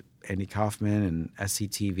loved Andy Kaufman and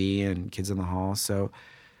SCTV and Kids in the Hall. So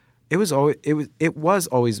it was always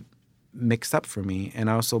mixed up for me.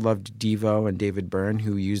 And I also loved Devo and David Byrne,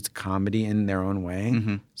 who used comedy in their own way.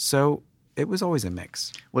 Mm-hmm. So it was always a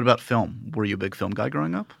mix. What about film? Were you a big film guy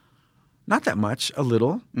growing up? Not that much, a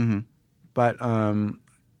little. Mm-hmm. But I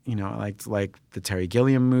liked the Terry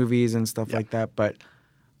Gilliam movies and stuff like that. But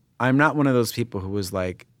I'm not one of those people who was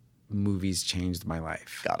like, movies changed my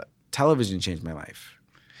life. Got it. Television changed my life.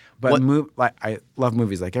 But I love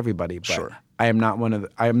movies like everybody. But I am not one of the.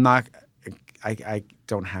 I am not. I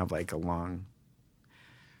don't have I don't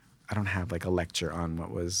have a lecture on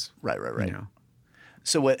what was right.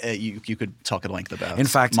 So what you could talk at length about? In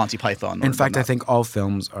fact, Monty Python. In fact, I think all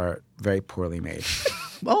films are very poorly made.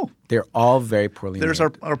 Oh, they're all very poorly made. There's our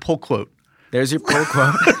pull quote. There's your pull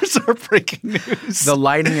quote. There's our breaking news. The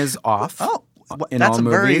lighting is off. Oh, in all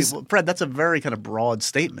movies. Fred, that's a very kind of broad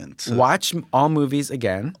statement. Watch all movies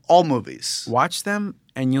again. All movies. Watch them,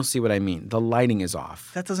 and you'll see what I mean. The lighting is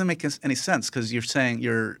off. That doesn't make any sense because you're saying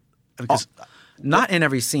not in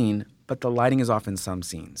every scene, but the lighting is off in some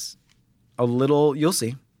scenes. A little, you'll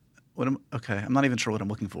see. Okay, I'm not even sure what I'm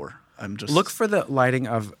looking for. I'm just look for the lighting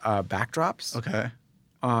of backdrops. Okay.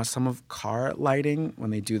 Some of car lighting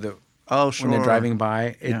when they do Oh, sure. when they're driving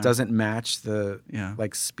by. It Yeah. doesn't match the Yeah.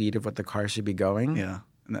 like speed of what the car should be going. Yeah.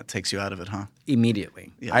 And that takes you out of it, huh?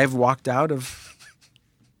 Immediately. Yeah. I have walked out of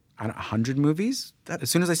 100 movies. As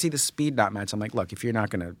soon as I see the speed not match, I'm like, look, if you're not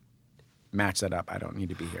going to match that up, I don't need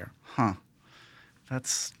to be here. Huh.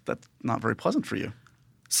 That's not very pleasant for you.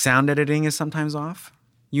 Sound editing is sometimes off.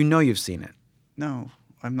 You know you've seen it. No,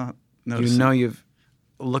 I'm not noticing. You know you've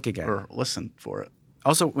look again. Or listen for it.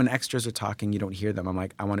 Also, when extras are talking, you don't hear them. I'm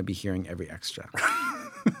like, I want to be hearing every extra.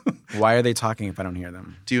 Why are they talking if I don't hear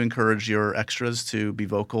them? Do you encourage your extras to be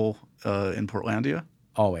vocal in Portlandia?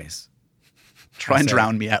 Always. Try and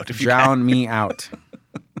drown me out if you Drown me out.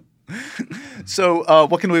 can. So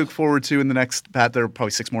what can we look forward to in the next, Pat? There are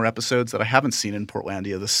probably 6 more episodes that I haven't seen in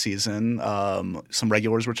Portlandia this season. Some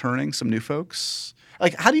regulars returning, some new folks.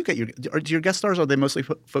 Like, how do you get do your guest stars, are they mostly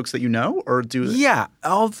folks that you know? Or do Yeah,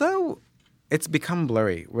 although it's become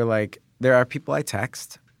blurry. We're like, there are people I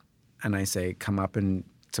text and I say, come up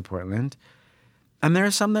to Portland. And there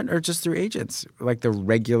are some that are just through agents, like the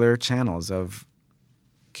regular channels of,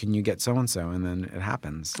 can you get so-and-so? And then it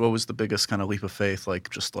happens. What was the biggest kind of leap of faith? Like,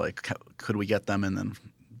 just like, could we get them? And then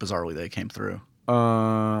bizarrely they came through.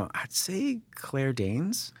 I'd say Claire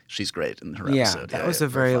Danes. She's great in her Yeah, episode. that was a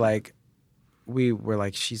very like, we were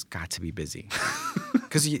like, she's got to be busy.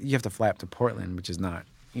 Because you have to fly up to Portland, which is not,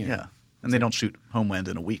 you know. Yeah. And they don't shoot Homeland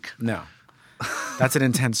in a week. No. That's an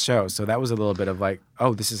intense show. So that was a little bit of like,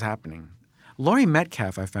 oh, this is happening. Laurie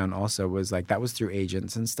Metcalf, I found also was like, that was through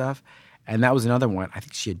agents and stuff. And that was another one. I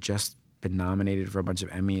think she had just been nominated for a bunch of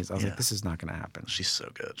Emmys. I was like, this is not going to happen. She's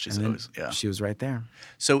so good. She's And then always, yeah. She was right there.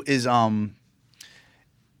 So is,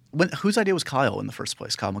 whose idea was Kyle in the first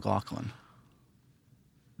place? Kyle MacLachlan.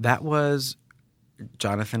 That was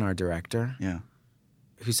Jonathan, our director, Yeah.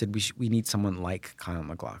 who said we need someone like Kyle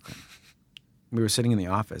MacLachlan. We were sitting in the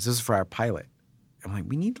office. This is for our pilot. I'm like,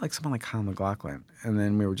 we need like someone like Kyle MacLachlan. And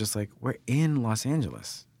then we were just like, we're in Los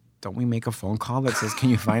Angeles. Don't we make a phone call that says, can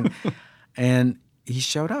you find? And he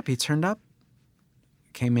showed up. He turned up,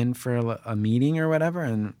 came in for a meeting or whatever,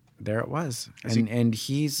 and there it was. And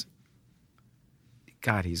he's,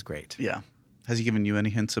 God, he's great. Yeah. Has he given you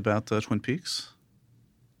any hints about Twin Peaks?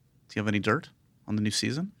 Do you have any dirt on the new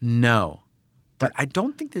season? No. But I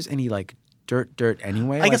don't think there's any like dirt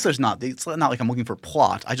anyway. I guess there's not. It's not like I'm looking for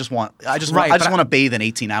plot. I just want Right, want to bathe in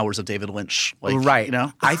 18 hours of David Lynch. Like, right. You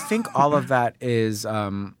know? I think all of that is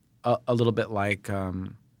a little bit like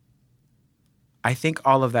I think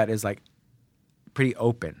all of that is like pretty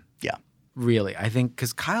open. Yeah. Really. I think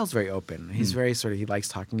because Kyle's very open. He's very sort of, he likes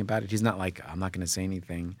talking about it. He's not like, I'm not going to say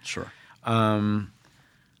anything. Sure. I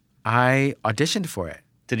auditioned for it.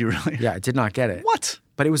 Did you really? Yeah, I did not get it. What?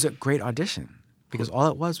 But it was a great audition because all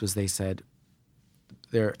it was they said,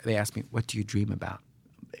 they asked me, what do you dream about?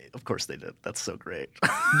 Of course they did. That's so great.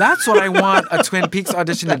 That's what I want a Twin Peaks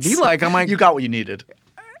audition to be like. I'm like, You got what you needed.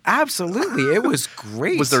 absolutely. It was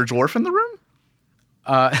great. Was there a dwarf in the room?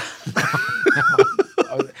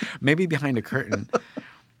 Maybe behind a curtain.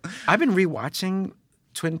 I've been rewatching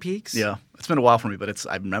Twin Peaks. Yeah. It's been a while for me, but it's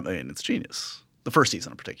genius. The first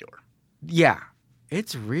season in particular. Yeah.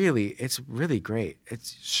 It's really great.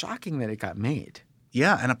 It's shocking that it got made.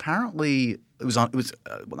 Yeah, and apparently it was on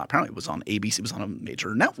ABC. It was on a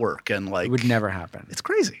major network, and like It would never happen. It's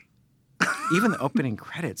crazy. Even the opening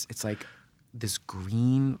credits, it's like this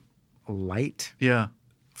green light Yeah.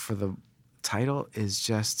 for the title is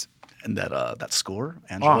just And that score,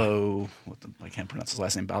 Angelo, I can't pronounce his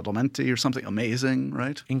last name, Badalamenti or something, amazing,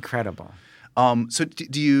 right? incredible. So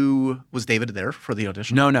was David there for the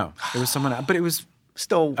audition? No, it was someone else, but it was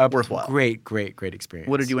Still a worthwhile. great experience.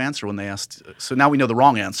 What did you answer when they asked? So now we know the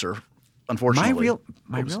wrong answer, unfortunately.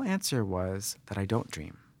 My real answer was that I don't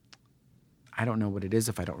dream. I don't know what it is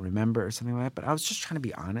if I don't remember or something like that, but I was just trying to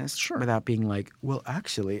be honest without being like, well,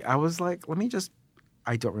 actually, I was like,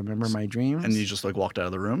 I don't remember my dreams. And you just like walked out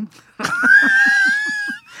of the room?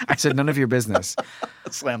 I said, none of your business.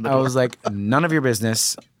 Slammed the I door. was like, none of your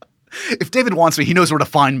business. If David wants me, he knows where to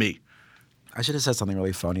find me. I should have said something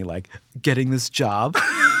really phony like, getting this job?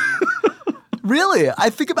 Really? I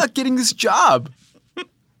think about getting this job.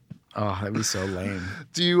 Oh, that'd be so lame.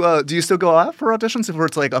 Do you still go out for auditions if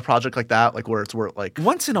it's like a project like that, like where it's like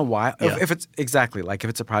Once in a while, Yeah. if it's exactly like if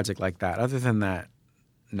it's a project like that. Other than that,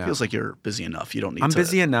 no. feels like you're busy enough. You don't need I'm to.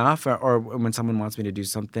 busy enough, or when someone wants me to do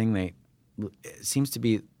something, it seems to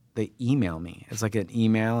be they email me. It's like an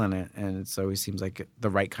email, and it always seems like the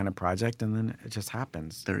right kind of project, and then it just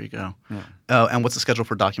happens. There you go. Yeah. And what's the schedule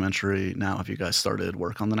for documentary now? Have you guys started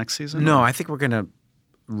work on the next season? No, or I think we're gonna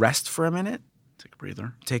rest for a minute, take a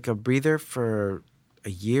breather. take a breather for a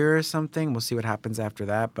year or something. We'll see what happens after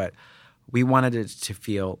that, but we wanted it to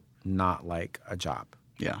feel not like a job.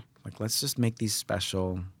 Yeah. Like, let's just make these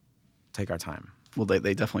special, take our time. Well, they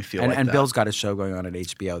definitely feel And, like and that. Bill's got a show going on at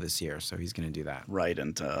HBO this year, so he's going to do that. Right,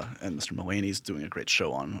 and Mr. Mulaney's doing a great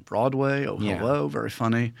show on Broadway. Oh, Yeah. hello, very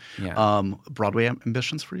funny. Yeah. Broadway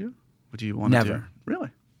ambitions for you? What do you want to do? Never. Really?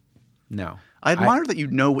 No. I admire that you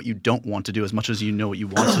know what you don't want to do as much as you know what you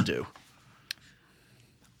want to do.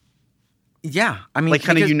 Yeah, I mean, Like,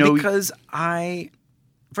 kinda, because, you know- because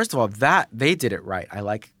first of all, that they did it right. I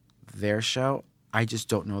like their show. I just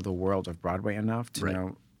don't know the world of Broadway enough to Right.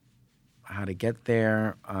 know how to get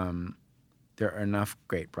there. There are enough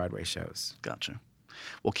great Broadway shows. Gotcha.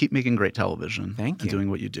 Well, keep making great television. Thank And you. doing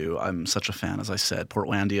what you do. I'm such a fan, as I said.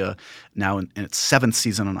 Portlandia, now in its 7th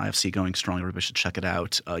season on IFC, going strong. Everybody should check it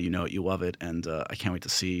out. You know it, you love it. And I can't wait to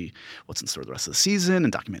see what's in store the rest of the season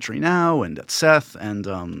and Documentary Now and at Seth. And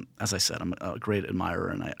as I said, I'm a great admirer,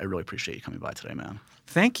 and I really appreciate you coming by today, man.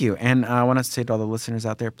 Thank you. And I want to say to all the listeners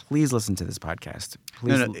out there, please listen to this podcast.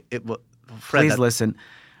 Please, Fred, please listen.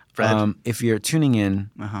 Fred. If you're tuning in,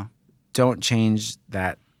 Uh-huh. don't change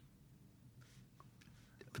that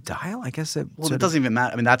dial. I guess it. Well, sort it of- doesn't even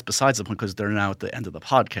matter. I mean, that's besides the point because they're now at the end of the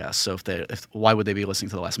podcast. So why would they be listening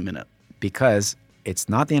to the last minute? because it's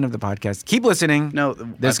not the end of the podcast. Keep listening. No,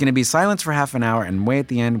 There's going to be silence for half an hour, and way at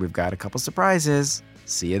the end, we've got a couple surprises.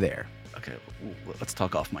 See you there. Okay, let's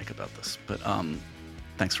talk off mic about this. But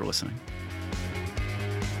thanks for listening.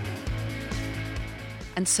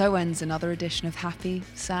 And so ends another edition of Happy,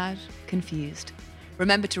 Sad, Confused.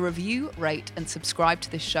 Remember to review, rate, and subscribe to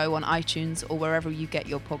this show on iTunes or wherever you get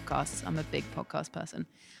your podcasts. I'm a big podcast person.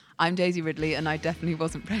 I'm Daisy Ridley, and I definitely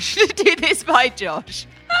wasn't pressured to do this by Josh.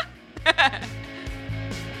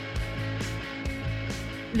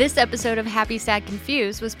 This episode of Happy, Sad,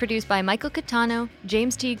 Confused was produced by Michael Catano,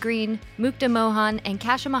 James T. Green, Mukta Mohan, and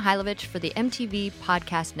Kasia Mihailovich for the MTV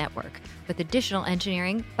Podcast Network, with additional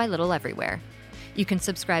engineering by Little Everywhere. You can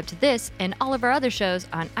subscribe to this and all of our other shows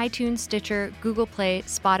on iTunes, Stitcher, Google Play,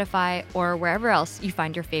 Spotify, or wherever else you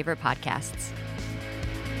find your favorite podcasts.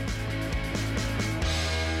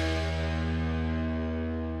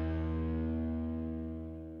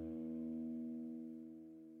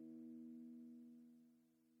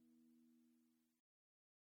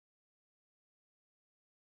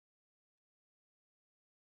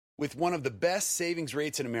 With one of the best savings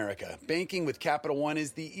rates in America, banking with Capital One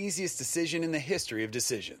is the easiest decision in the history of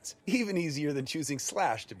decisions. Even easier than choosing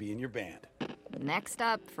Slash to be in your band. Next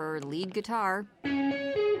up for lead guitar.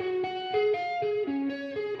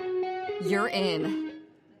 You're in.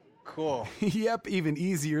 Cool. Yep, even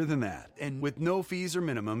easier than that. And with no fees or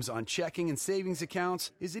minimums on checking and savings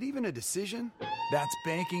accounts, is it even a decision? That's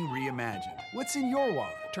banking reimagined. What's in your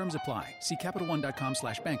wallet? Terms apply. See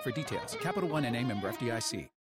CapitalOne.com/bank for details. Capital One NA, member FDIC.